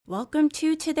Welcome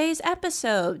to today's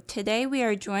episode. Today we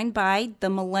are joined by the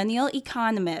Millennial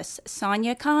Economist,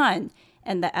 Sania Khan,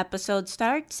 and the episode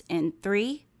starts in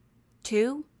 3,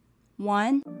 2,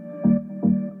 1.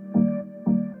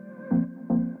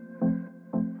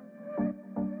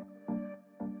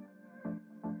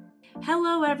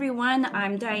 Hello everyone,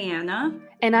 I'm Diana.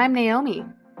 And I'm Naomi.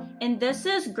 And this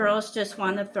is Girls Just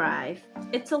Want to Thrive.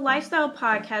 It's a lifestyle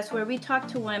podcast where we talk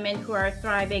to women who are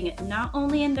thriving not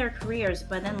only in their careers,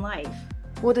 but in life.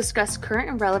 We'll discuss current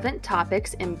and relevant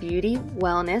topics in beauty,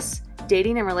 wellness,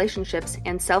 dating and relationships,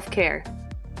 and self-care.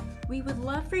 We would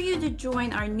love for you to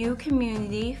join our new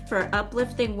community for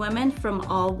uplifting women from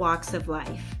all walks of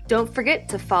life. Don't forget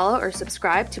to follow or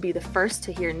subscribe to be the first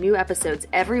to hear new episodes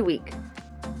every week.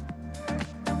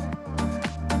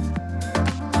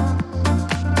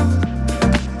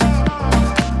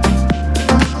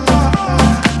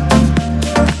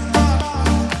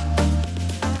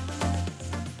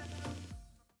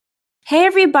 Hey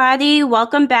everybody,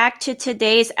 welcome back to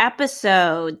today's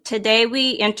episode. Today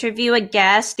we interview a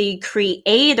guest, the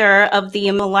creator of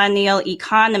the Millennial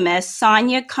Economist,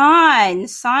 Sania Khan.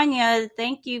 Sania,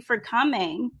 thank you for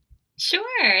coming. Sure,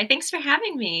 thanks for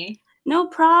having me. No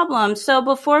problem. So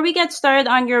before we get started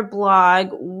on your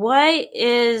blog, what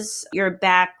is your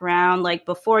background? Like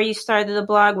before you started the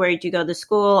blog, where did you go to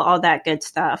school, all that good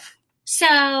stuff? So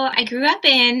I grew up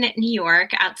in New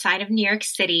York, outside of New York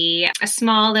City, a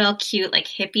small little cute like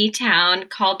hippie town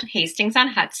called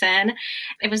Hastings-on-Hudson.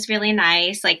 It was really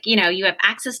nice. Like, you have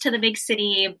access to the big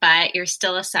city, but you're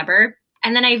still a suburb.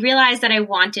 And then I realized that I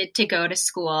wanted to go to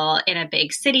school in a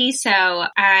big city. So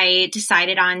I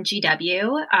decided on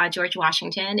GW, George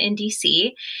Washington in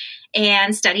DC,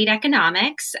 and studied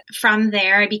economics. From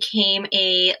there, I became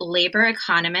a labor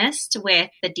economist with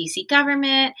the DC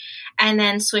government, and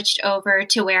then switched over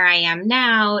to where I am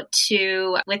now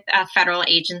with a federal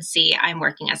agency. I'm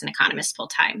working as an economist full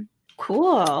time.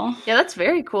 Cool. Yeah, that's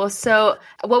very cool. So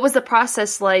what was the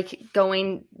process like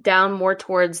going down more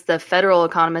towards the federal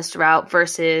economist route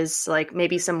versus like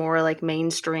maybe some more like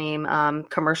mainstream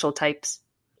commercial types?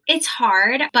 It's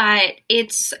hard, but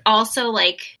it's also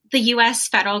like the U.S.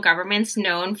 federal government's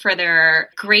known for their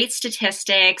great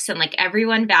statistics and like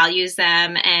everyone values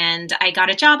them. And I got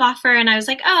a job offer and I was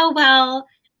like, oh, well,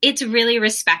 it's really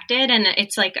respected. And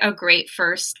it's like a great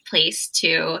first place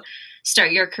to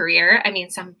start your career. I mean,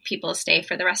 some people stay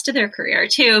for the rest of their career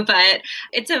too, but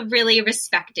it's a really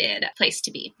respected place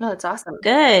to be. No, that's awesome.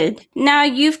 Good. Now,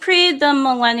 you've created the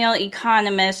Millennial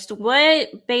Economist.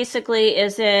 What basically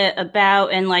is it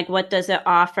about and like what does it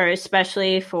offer,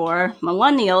 especially for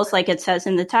millennials, like it says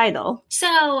in the title?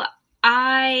 So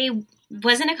I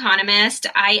was an economist.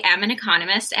 I am an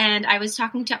economist, and I was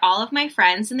talking to all of my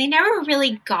friends, and they never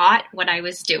really got what I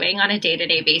was doing on a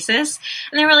day-to-day basis.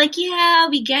 And they were like, yeah,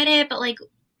 we get it, but like,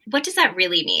 what does that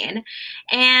really mean?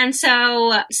 And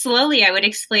so slowly I would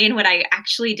explain what I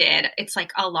actually did. It's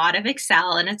like a lot of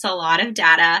Excel and it's a lot of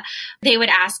data. They would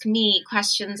ask me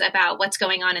questions about what's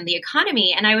going on in the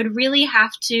economy, and I would really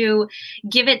have to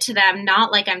give it to them,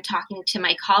 not like I'm talking to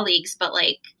my colleagues, but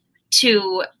like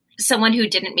to someone who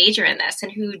didn't major in this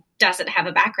and who doesn't have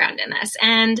a background in this.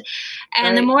 And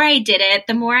Right. The more I did it,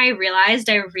 the more I realized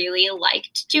I really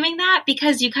liked doing that,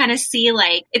 because you kind of see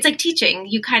like, it's like teaching.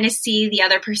 You kind of see the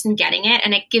other person getting it,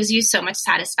 and it gives you so much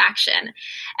satisfaction.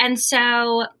 And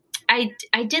so I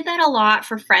did that a lot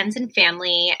for friends and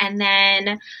family. And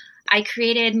then I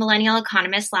created Millennial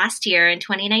Economist last year in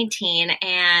 2019,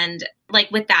 and like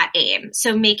with that aim.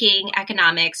 So making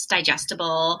economics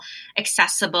digestible,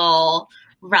 accessible,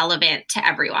 relevant to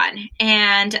everyone.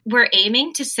 And we're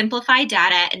aiming to simplify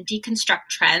data and deconstruct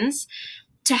trends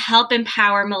to help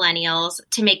empower millennials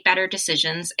to make better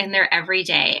decisions in their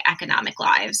everyday economic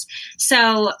lives.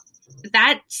 So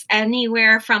that's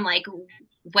anywhere from like,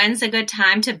 when's a good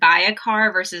time to buy a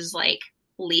car versus like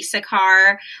lease a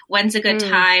car? When's a good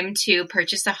time to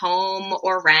purchase a home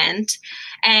or rent?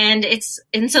 And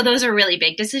so those are really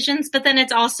big decisions, but then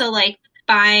it's also like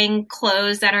buying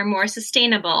clothes that are more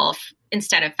sustainable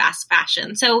instead of fast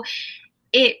fashion. So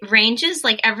it ranges,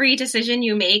 like every decision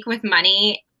you make with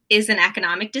money is an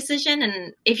economic decision.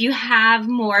 And if you have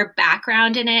more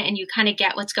background in it and you kind of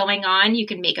get what's going on, you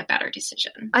can make a better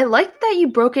decision. I like that you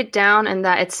broke it down and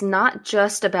that it's not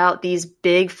just about these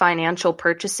big financial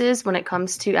purchases when it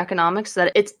comes to economics,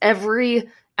 that it's every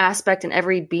aspect and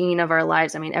every being of our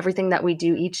lives. I mean, everything that we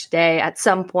do each day at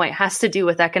some point has to do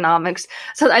with economics.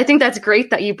 So I think that's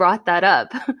great that you brought that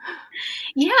up.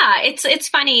 Yeah, it's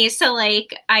funny. So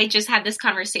like, I just had this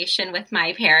conversation with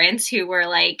my parents who were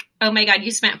like, oh my God,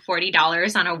 you spent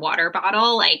 $40 on a water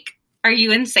bottle. Like, are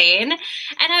you insane? And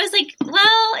I was like,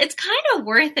 well, it's kind of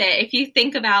worth it if you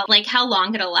think about like how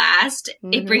long it'll last.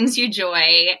 Mm-hmm. It brings you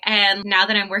joy. And now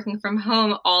that I'm working from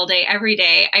home all day, every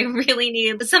day, I really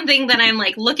need something that I'm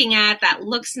like looking at that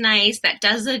looks nice, that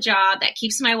does the job, that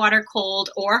keeps my water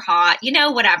cold or hot,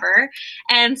 whatever.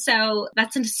 And so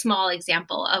that's a small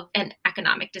example of an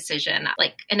economic decision,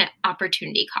 like an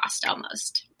opportunity cost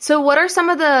almost. So what are some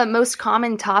of the most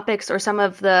common topics or some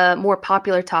of the more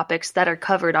popular topics that are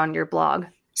covered on your blog?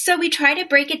 So we try to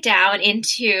break it down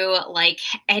into like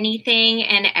anything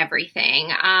and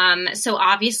everything. So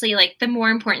obviously like the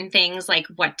more important things, like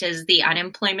what does the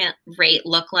unemployment rate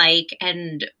look like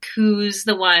and who's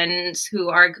the ones who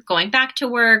are going back to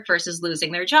work versus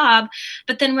losing their job.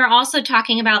 But then we're also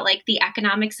talking about like the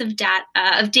economics of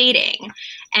dating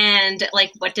and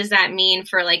like what does that mean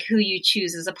for like who you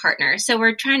choose as a partner. So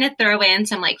we're trying to throw in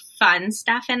some like fun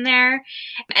stuff in there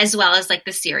as well as like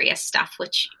the serious stuff,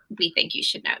 which we think you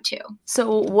should know too.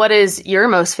 So what is your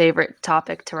most favorite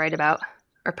topic to write about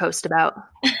or post about?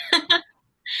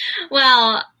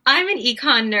 Well, I'm an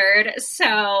econ nerd,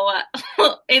 so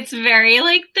it's very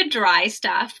like the dry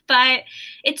stuff, but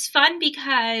it's fun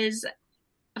because,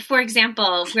 for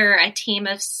example, we're a team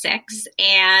of 6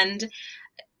 and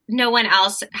no one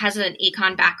else has an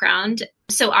econ background.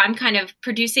 So I'm kind of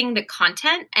producing the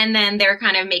content and then they're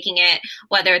kind of making it,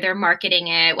 whether they're marketing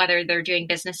it, whether they're doing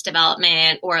business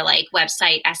development or like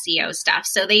website SEO stuff.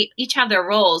 So they each have their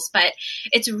roles, but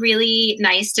it's really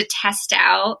nice to test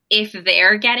out if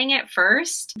they're getting it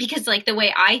first, because like the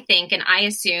way I think and I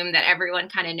assume that everyone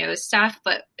kind of knows stuff,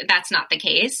 but that's not the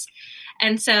case.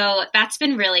 And so that's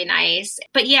been really nice.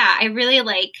 But yeah, I really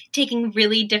like taking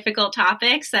really difficult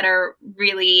topics that are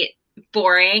really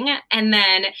boring and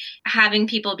then having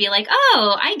people be like,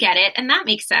 oh, I get it. And that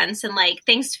makes sense. And like,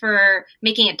 thanks for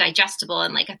making it digestible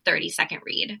in like a 30-second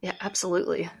read. Yeah,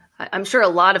 absolutely. I'm sure a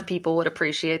lot of people would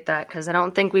appreciate that because I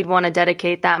don't think we'd want to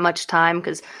dedicate that much time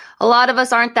because a lot of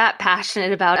us aren't that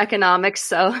passionate about economics.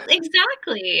 So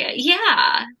exactly.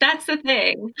 Yeah, that's the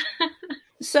thing.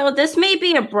 So this may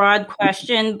be a broad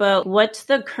question, but what's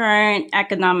the current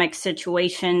economic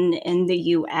situation in the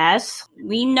U.S.?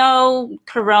 We know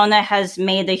Corona has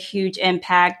made a huge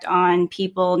impact on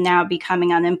people now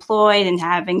becoming unemployed and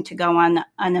having to go on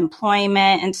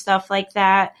unemployment and stuff like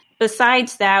that.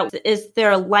 Besides that, is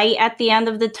there a light at the end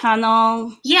of the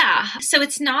tunnel? Yeah. So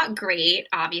it's not great,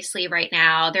 obviously, right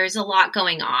now. There's a lot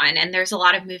going on and there's a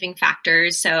lot of moving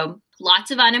factors. So lots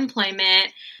of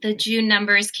unemployment. The June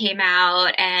numbers came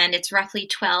out and it's roughly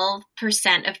 12%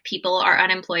 of people are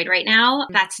unemployed right now.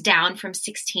 That's down from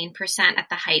 16% at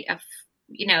the height of,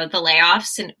 the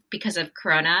layoffs and because of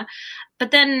Corona.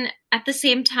 But then at the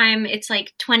same time, it's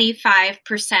like 25%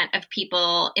 of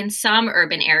people in some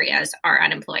urban areas are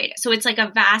unemployed. So it's like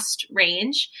a vast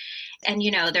range. And,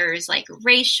 there's like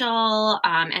racial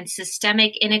and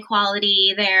systemic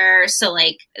inequality there. So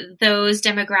like those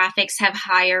demographics have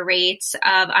higher rates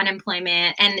of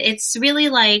unemployment. And it's really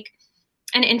like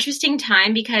an interesting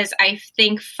time because I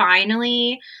think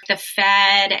finally the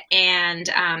Fed and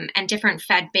different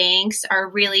Fed banks are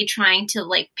really trying to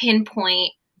like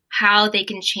pinpoint how they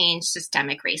can change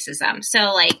systemic racism.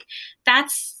 So like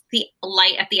that's the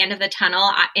light at the end of the tunnel,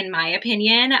 in my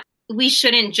opinion. We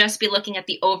shouldn't just be looking at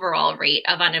the overall rate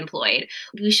of unemployed.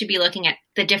 We should be looking at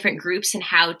the different groups and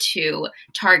how to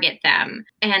target them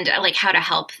and like how to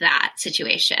help that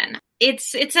situation.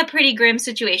 It's a pretty grim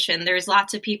situation. There's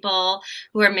lots of people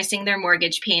who are missing their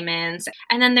mortgage payments.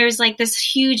 And then there's like this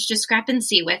huge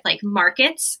discrepancy with like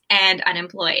markets and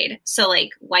unemployed. So like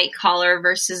white collar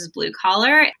versus blue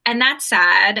collar. And that's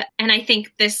sad. And I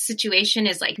think this situation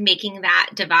is like making that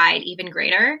divide even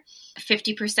greater.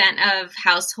 50% of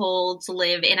households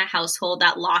live in a household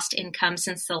that lost income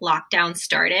since the lockdown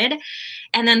started.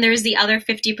 And then there's the other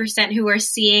 50% who are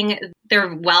seeing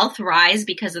their wealth rise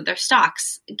because of their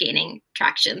stocks gaining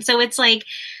traction. So it's like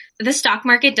the stock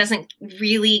market doesn't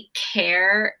really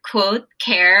quote,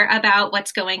 care about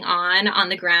what's going on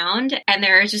the ground. And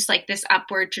there's just like this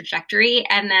upward trajectory.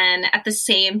 And then at the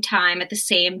same time, at the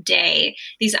same day,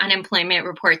 these unemployment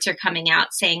reports are coming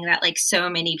out saying that like so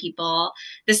many people,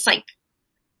 this like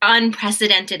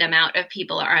unprecedented amount of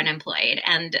people are unemployed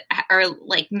and are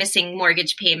like missing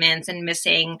mortgage payments and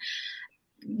missing,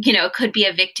 could be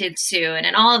evicted soon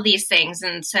and all of these things.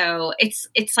 And so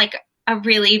it's like a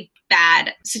really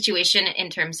bad situation in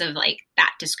terms of like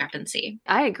that discrepancy.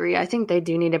 I agree. I think they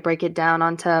do need to break it down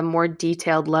onto a more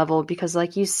detailed level because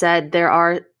like you said, there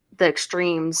are the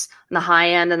extremes on the high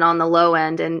end and on the low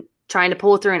end, and trying to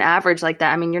pull through an average like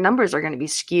that, I mean, your numbers are going to be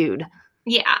skewed.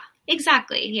 Yeah.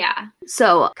 Exactly. Yeah.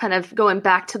 So kind of going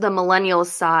back to the millennial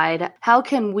side, how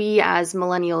can we as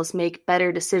millennials make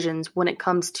better decisions when it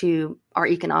comes to our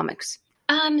economics?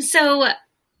 So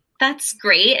that's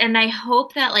great. And I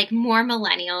hope that like more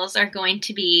millennials are going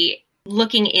to be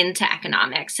looking into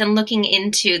economics and looking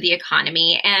into the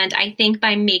economy. And I think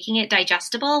by making it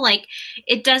digestible, like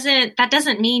that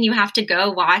doesn't mean you have to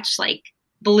go watch like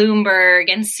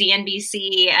Bloomberg and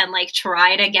CNBC and like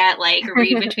try to get like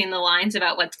read between the lines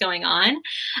about what's going on.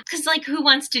 Cause like who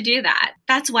wants to do that?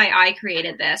 That's why I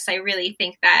created this. I really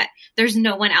think that there's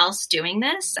no one else doing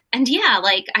this. And yeah,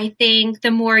 like I think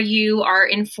the more you are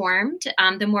informed,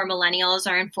 the more millennials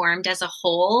are informed as a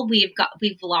whole. We've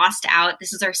lost out.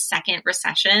 This is our second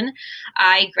recession.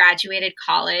 I graduated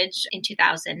college in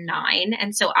 2009.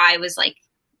 And so I was like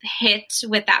hit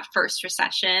with that first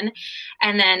recession.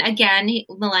 And then again,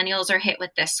 millennials are hit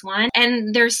with this one.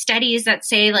 And there's studies that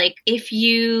say like, if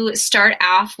you start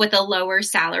off with a lower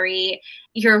salary,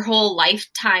 your whole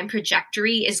lifetime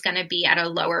trajectory is going to be at a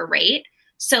lower rate.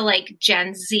 So like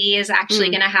Gen Z is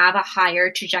actually going to have a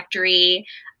higher trajectory.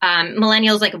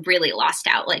 Millennials like really lost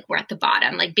out, like we're at the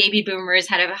bottom, like baby boomers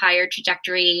had a higher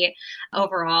trajectory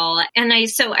overall. And I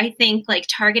think like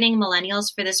targeting millennials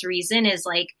for this reason is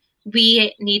like,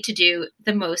 we need to do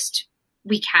the most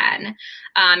we can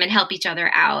and help each other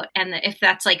out. And if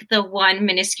that's like the one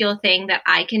minuscule thing that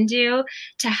I can do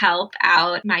to help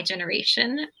out my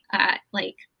generation,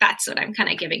 like that's what I'm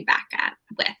kind of giving back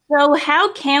with. So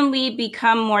how can we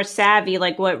become more savvy?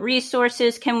 Like what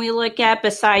resources can we look at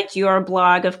besides your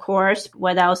blog, of course?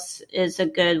 What else is a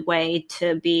good way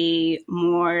to be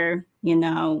more,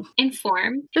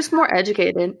 informed? Just more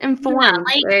educated, informed. Yeah,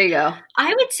 like, there you go.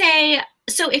 I would say,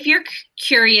 so if you're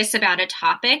curious about a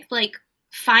topic, like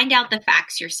find out the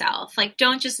facts yourself. Like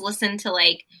don't just listen to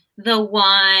like the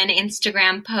one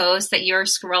Instagram post that you're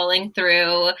scrolling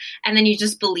through and then you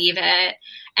just believe it.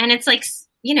 And it's like,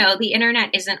 the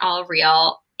internet isn't all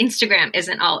real. Instagram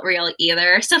isn't all real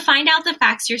either. So find out the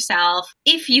facts yourself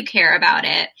if you care about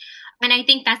it. And I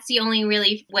think that's the only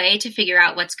really way to figure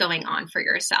out what's going on for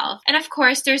yourself. And of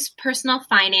course, there's personal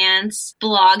finance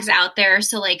blogs out there.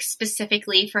 So like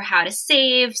specifically for how to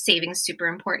save, saving's super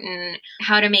important,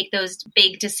 how to make those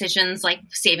big decisions like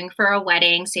saving for a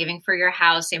wedding, saving for your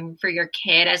house, saving for your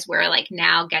kid as we're like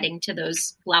now getting to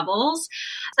those levels.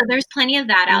 So there's plenty of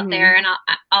that out there. And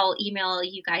I'll email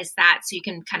you guys that so you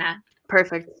can kind of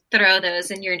perfect. Throw those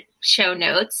in your show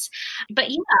notes. But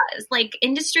yeah, like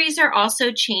industries are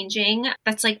also changing.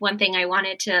 That's like one thing I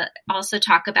wanted to also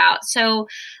talk about. So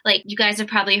like you guys have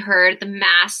probably heard the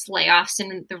mass layoffs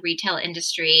in the retail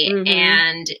industry.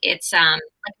 And it's like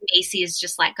Macy's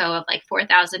just let go of like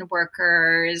 4,000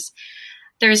 workers.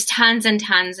 There's tons and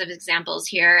tons of examples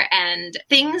here, and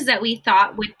things that we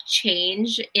thought would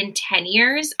change in 10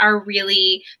 years are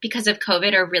really, because of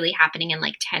COVID, are really happening in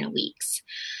like 10 weeks.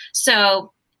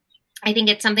 So I think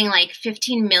it's something like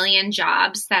 15 million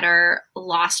jobs that are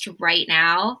lost right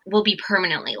now will be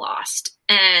permanently lost.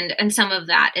 And some of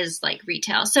that is like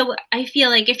retail. So I feel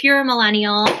like if you're a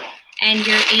millennial and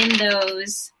you're in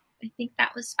those, I think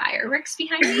that was fireworks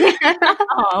behind me.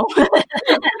 Oh,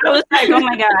 I was like, oh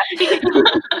my God.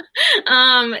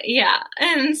 Yeah.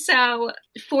 And so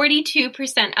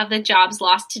 42% of the jobs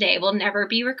lost today will never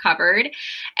be recovered.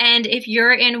 And if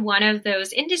you're in one of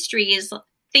those industries,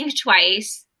 think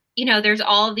twice. There's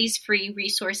all of these free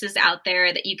resources out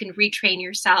there that you can retrain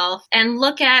yourself and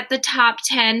look at the top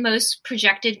 10 most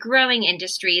projected growing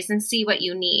industries and see what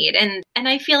you need. And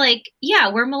I feel like, yeah,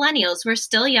 we're millennials. We're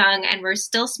still young and we're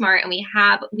still smart and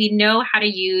we know how to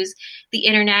use the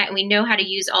internet and we know how to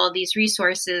use all of these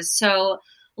resources. So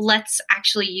let's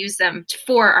actually use them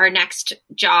for our next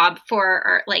job, for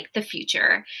our, like the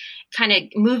future, kind of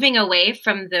moving away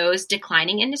from those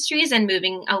declining industries and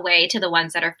moving away to the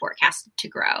ones that are forecasted to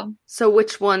grow. So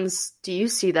which ones do you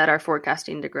see that are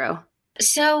forecasting to grow?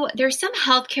 So there's some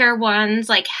healthcare ones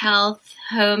like health,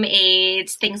 home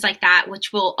aids, things like that,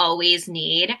 which we'll always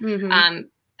need.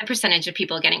 The percentage of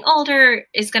people getting older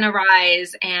is going to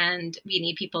rise and we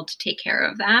need people to take care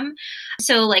of them.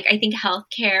 So like, I think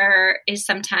healthcare is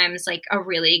sometimes like a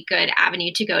really good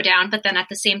avenue to go down, but then at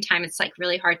the same time, it's like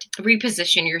really hard to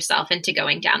reposition yourself into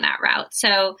going down that route.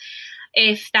 So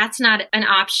if that's not an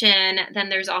option, then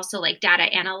there's also like data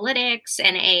analytics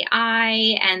and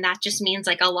AI. And that just means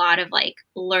like a lot of like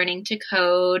learning to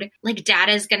code. Like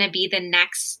data is going to be the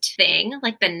next thing,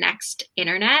 like the next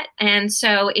internet. And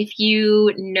so if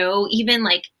you know even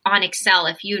like on Excel,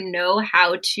 if you know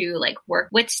how to like work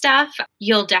with stuff,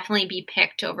 you'll definitely be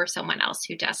picked over someone else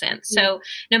who doesn't. So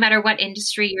no matter what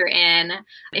industry you're in,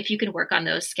 if you can work on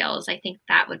those skills, I think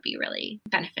that would be really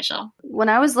beneficial. When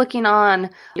I was looking on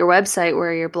your website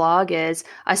where your blog is,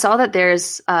 I saw that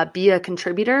there's a be a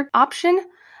contributor option.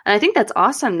 And I think that's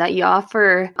awesome that you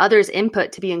offer others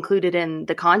input to be included in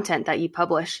the content that you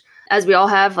publish, as we all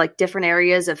have like different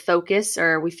areas of focus,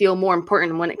 or we feel more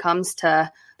important when it comes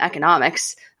to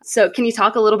economics. So can you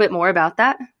talk a little bit more about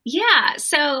that? Yeah.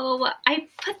 So I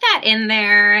put that in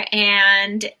there,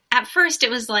 and at first it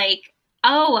was like,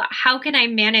 oh, how can I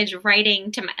manage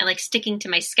writing to my, like sticking to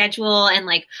my schedule? And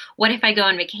like, what if I go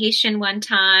on vacation one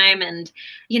time and,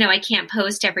 you know, I can't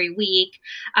post every week?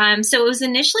 So it was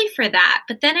initially for that.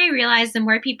 But then I realized the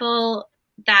more people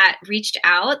that reached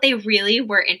out, they really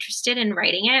were interested in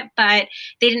writing it, but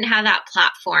they didn't have that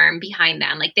platform behind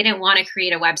them. Like they didn't want to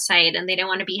create a website, and they didn't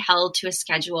want to be held to a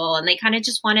schedule. And they kind of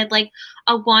just wanted like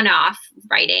a one-off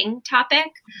writing topic.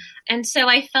 And so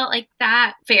I felt like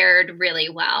that fared really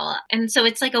well. And so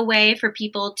it's like a way for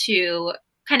people to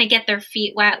kind of get their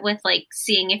feet wet with like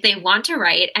seeing if they want to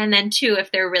write, and then too,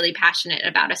 if they're really passionate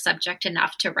about a subject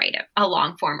enough to write a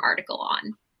long form article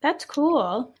on. That's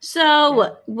cool.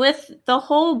 So with the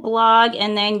whole blog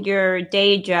and then your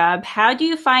day job, how do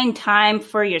you find time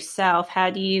for yourself? How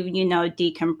do you,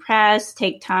 decompress,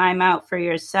 take time out for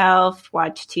yourself,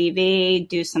 watch TV,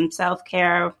 do some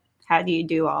self-care? How do you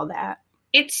do all that?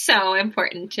 It's so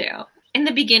important too. In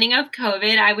the beginning of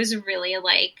COVID, I was really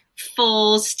like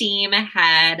full steam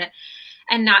ahead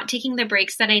and not taking the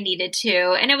breaks that I needed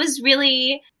to. And it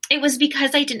was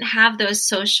because I didn't have those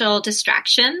social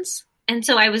distractions. And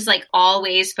so I was like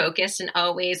always focused and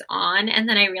always on. And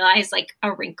then I realized like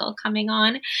a wrinkle coming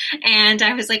on, and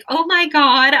I was like, oh my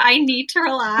God, I need to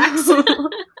relax.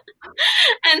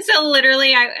 And so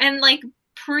literally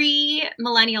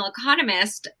pre-Millennial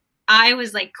Economist, I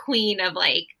was like queen of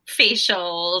like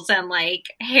facials and like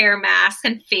hair masks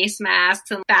and face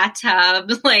masks and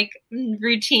bathtub like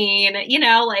routine,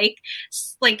 like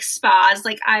spas.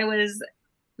 Like I was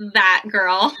that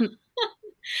girl.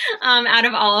 Out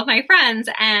of all of my friends.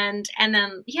 And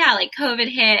then, like COVID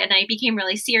hit, and I became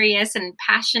really serious and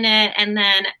passionate. And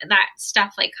then that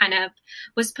stuff like kind of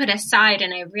was put aside,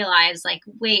 and I realized like,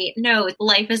 wait, no,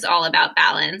 life is all about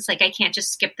balance. Like I can't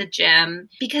just skip the gym,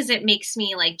 because it makes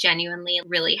me like genuinely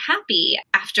really happy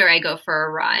after I go for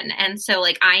a run. And so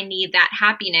like, I need that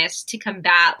happiness to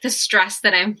combat the stress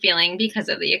that I'm feeling because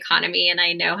of the economy. And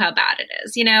I know how bad it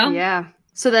is, Yeah.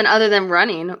 So then other than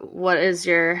running, what is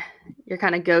your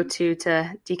kind of go-to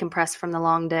to decompress from the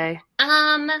long day?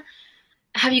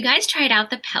 Have you guys tried out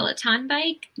the Peloton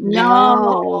bike?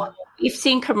 No. We've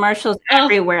seen commercials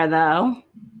everywhere though.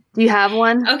 Do you have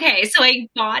one? Okay, so I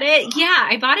bought it. Yeah,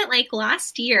 I bought it like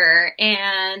last year,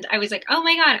 and I was like, oh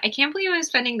my God, I can't believe I'm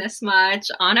spending this much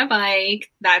on a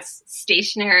bike that's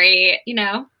stationary,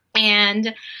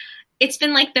 and it's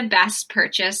been like the best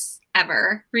purchase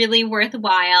ever, really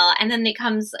worthwhile. And then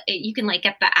you can like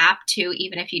get the app too,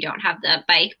 even if you don't have the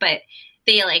bike, but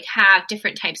they like have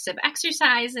different types of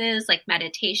exercises like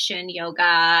meditation, yoga,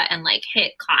 and like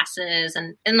HIIT classes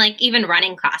and like even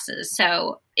running classes.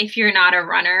 So if you're not a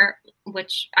runner,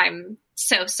 which I'm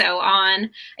so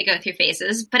on, I go through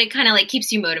phases, but it kind of like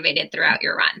keeps you motivated throughout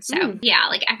your run. So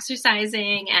like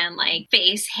exercising and like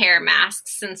face hair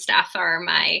masks and stuff are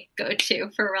my go-to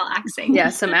for relaxing. Yeah,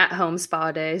 some at-home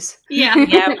spa days. Yeah,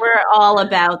 we're all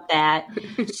about that.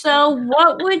 So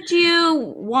what would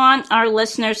you want our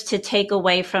listeners to take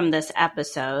away from this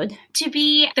episode? To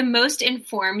be the most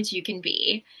informed you can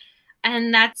be.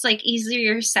 And that's like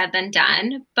easier said than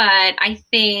done. But I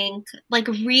think like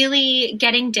really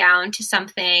getting down to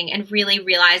something and really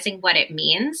realizing what it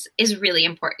means is really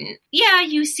important. Yeah,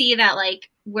 you see that like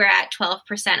we're at 12%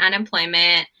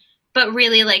 unemployment, but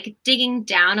really like digging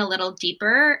down a little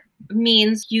deeper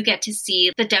means you get to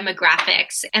see the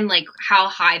demographics and like how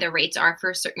high the rates are for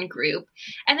a certain group.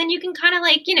 And then you can kind of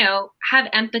like, have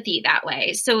empathy that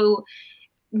way. So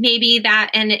maybe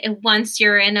that, and once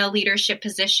you're in a leadership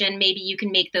position, maybe you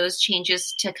can make those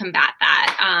changes to combat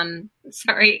that.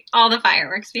 Sorry, all the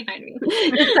fireworks behind me.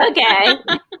 It's okay.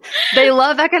 They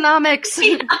love economics.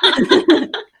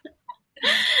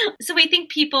 So I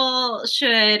think people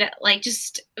should like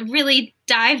just really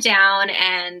dive down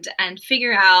and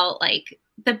figure out like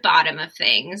the bottom of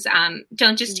things.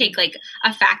 Don't just take like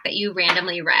a fact that you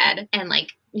randomly read and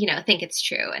like, think it's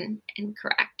true and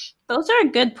correct. Those are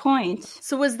good points.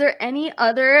 So was there any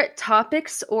other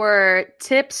topics or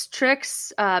tips,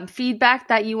 tricks, feedback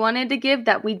that you wanted to give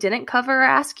that we didn't cover or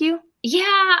ask you? Yeah,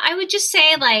 I would just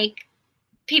say like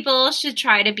people should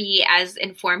try to be as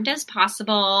informed as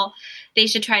possible. They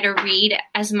should try to read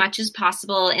as much as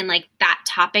possible in like that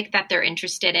topic that they're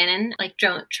interested in. Like,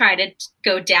 don't try to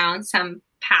go down some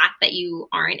path that you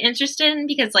aren't interested in,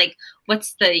 because like,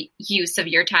 what's the use of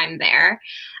your time there?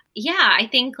 Yeah, I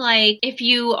think like if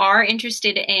you are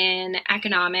interested in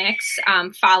economics,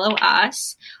 follow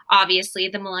us, obviously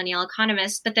the Millennial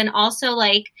Economist, but then also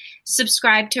like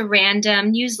subscribe to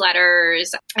random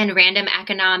newsletters and random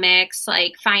economics,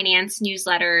 like finance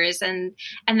newsletters. And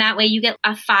that way you get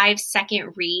a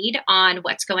 5-second read on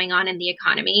what's going on in the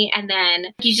economy. And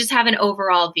then you just have an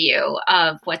overall view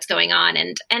of what's going on.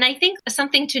 And I think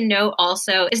something to note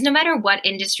also is no matter what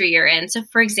industry you're in. So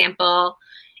for example,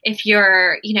 if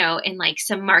you're, in like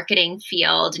some marketing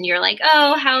field and you're like,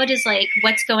 oh, how does like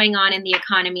what's going on in the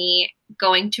economy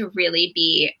going to really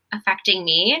be affecting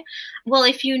me? Well,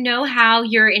 if you know how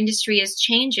your industry is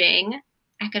changing,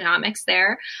 economics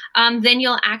there, then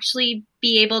you'll actually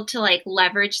be able to like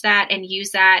leverage that and use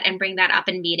that and bring that up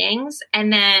in meetings.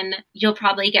 And then you'll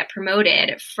probably get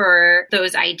promoted for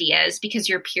those ideas because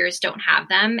your peers don't have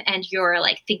them and you're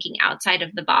like thinking outside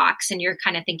of the box and you're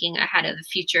kind of thinking ahead of the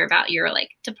future about your like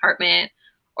department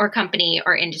or company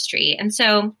or industry. And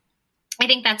so I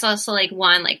think that's also like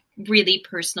one like really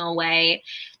personal way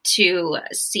to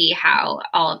see how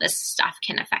all of this stuff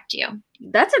can affect you.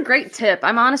 That's a great tip.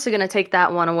 I'm honestly going to take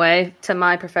that one away to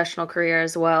my professional career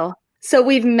as well. So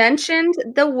we've mentioned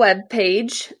the web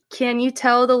page. Can you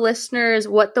tell the listeners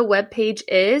what the web page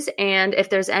is and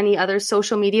if there's any other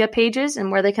social media pages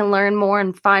and where they can learn more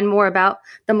and find more about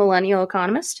the Millennial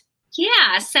Economist?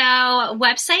 Yeah, so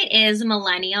website is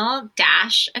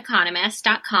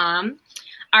millennial-economist.com.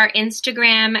 Our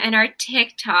Instagram and our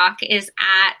TikTok is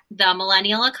at the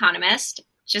Millennial Economist,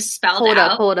 just spelled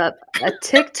out. Hold up. A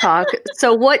TikTok.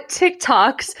 So what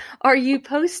TikToks are you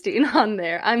posting on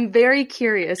there? I'm very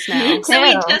curious now.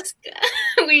 So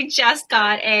we just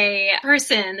got a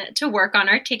person to work on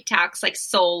our TikToks, like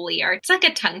solely it's like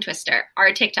a tongue twister,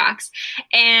 our TikToks.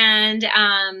 And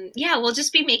we'll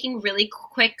just be making really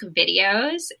quick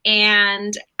videos,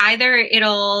 and either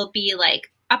it'll be like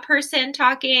a person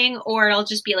talking or it'll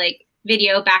just be like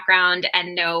video background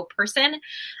and no person.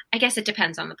 I guess it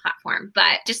depends on the platform,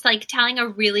 but just like telling a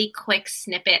really quick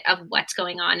snippet of what's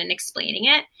going on and explaining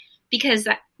it, because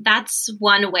that's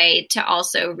one way to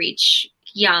also reach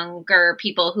younger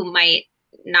people who might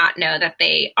not know that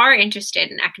they are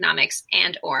interested in economics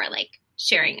and or like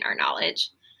sharing our knowledge.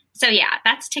 So yeah,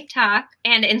 that's TikTok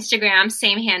and Instagram,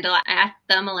 same handle at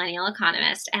the Millennial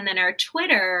Economist. And then our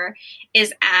Twitter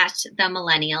is at the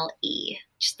Millennial E,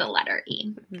 just the letter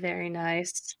E. Very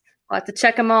nice. We'll have to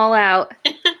check them all out.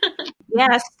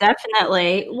 Yes,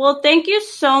 definitely. Well, thank you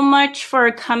so much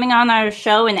for coming on our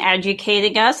show and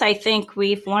educating us. I think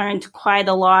we've learned quite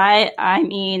a lot. I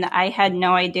mean, I had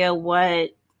no idea what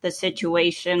the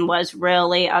situation was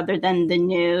really other than the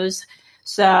news.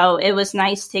 So it was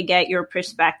nice to get your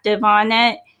perspective on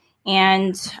it.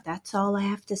 And that's all I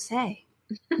have to say.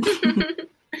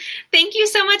 Thank you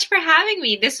so much for having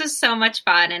me. This was so much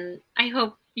fun. And I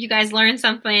hope you guys learned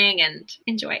something and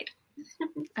enjoyed.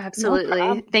 Absolutely.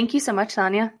 No, thank you so much,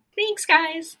 Sania. Thanks,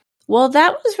 guys. Well,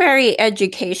 that was very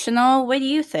educational. What do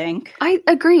you think? I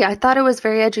agree. I thought it was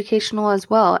very educational as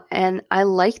well. And I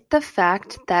liked the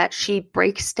fact that she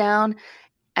breaks down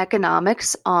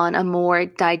economics on a more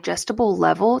digestible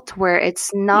level to where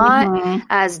it's not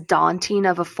as daunting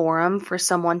of a forum for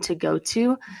someone to go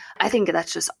to. I think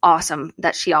that's just awesome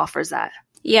that she offers that.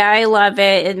 Yeah, I love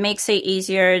it. It makes it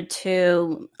easier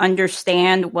to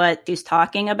understand what she's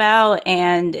talking about,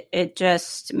 and it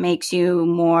just makes you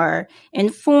more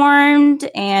informed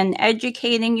and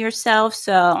educating yourself.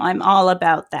 So I'm all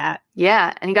about that.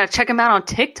 Yeah, and you got to check them out on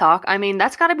TikTok. I mean,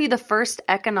 that's got to be the first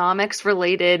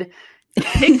economics-related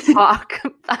TikTok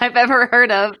I've ever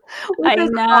heard of. I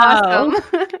know. Awesome.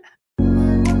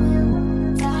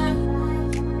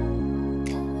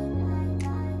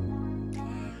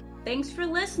 Thanks for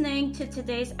listening to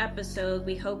today's episode.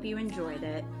 We hope you enjoyed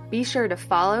it. Be sure to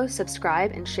follow,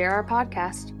 subscribe, and share our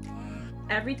podcast.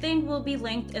 Everything will be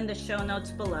linked in the show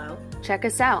notes below. Check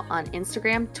us out on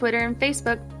Instagram, Twitter, and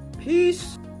Facebook.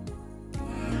 Peace.